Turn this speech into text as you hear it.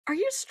Are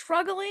you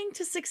struggling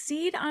to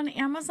succeed on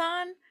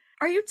Amazon?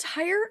 Are you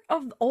tired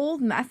of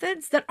old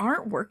methods that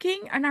aren't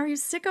working? And are you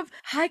sick of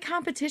high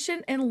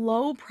competition and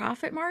low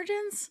profit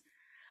margins?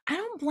 I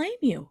don't blame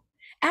you.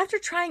 After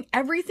trying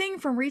everything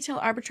from retail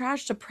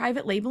arbitrage to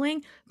private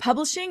labeling,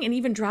 publishing, and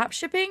even drop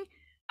shipping,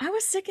 I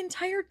was sick and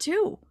tired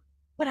too.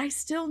 But I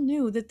still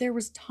knew that there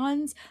was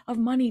tons of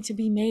money to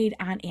be made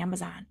on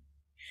Amazon.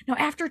 Now,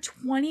 after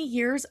 20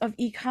 years of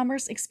e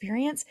commerce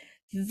experience,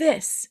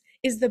 this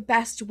is the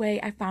best way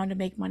I found to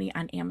make money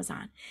on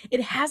Amazon.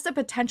 It has the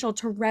potential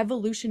to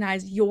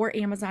revolutionize your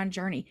Amazon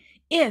journey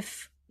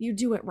if you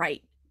do it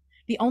right.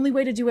 The only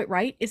way to do it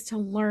right is to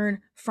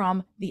learn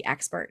from the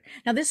expert.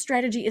 Now, this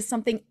strategy is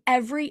something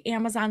every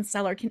Amazon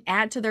seller can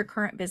add to their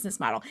current business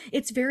model.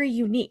 It's very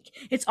unique.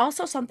 It's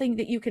also something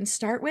that you can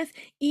start with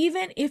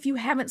even if you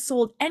haven't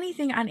sold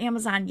anything on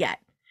Amazon yet.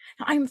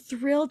 Now, I'm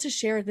thrilled to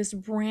share this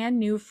brand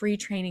new free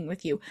training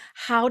with you,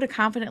 how to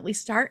confidently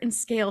start and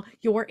scale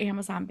your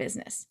Amazon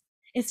business.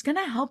 It's going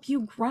to help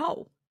you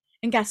grow.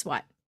 And guess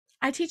what?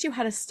 I teach you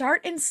how to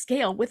start and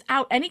scale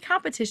without any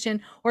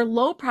competition or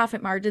low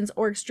profit margins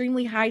or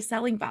extremely high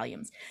selling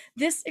volumes.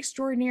 This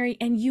extraordinary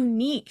and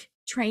unique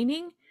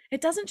training,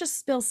 it doesn't just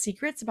spill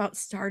secrets about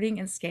starting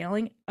and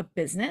scaling a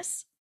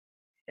business.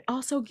 It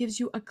also gives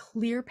you a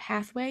clear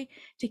pathway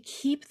to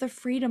keep the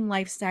freedom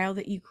lifestyle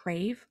that you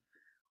crave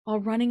while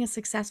running a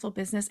successful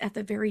business at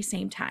the very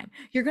same time.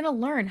 You're going to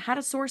learn how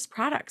to source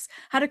products,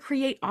 how to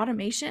create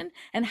automation,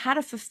 and how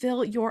to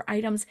fulfill your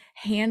items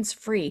hands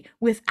free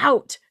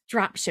without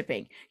drop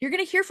shipping. You're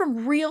going to hear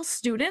from real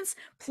students,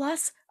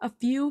 plus a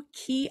few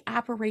key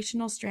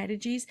operational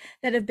strategies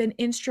that have been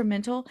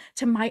instrumental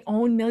to my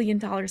own $1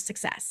 million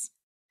success.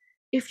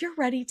 If you're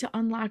ready to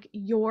unlock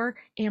your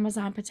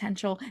Amazon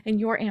potential and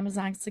your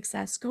Amazon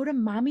success, go to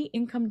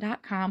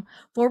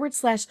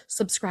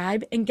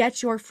mommyincome.com/subscribe and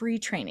get your free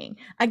training.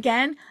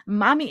 Again,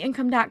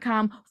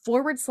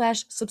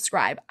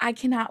 mommyincome.com/subscribe. I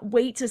cannot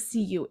wait to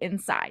see you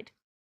inside.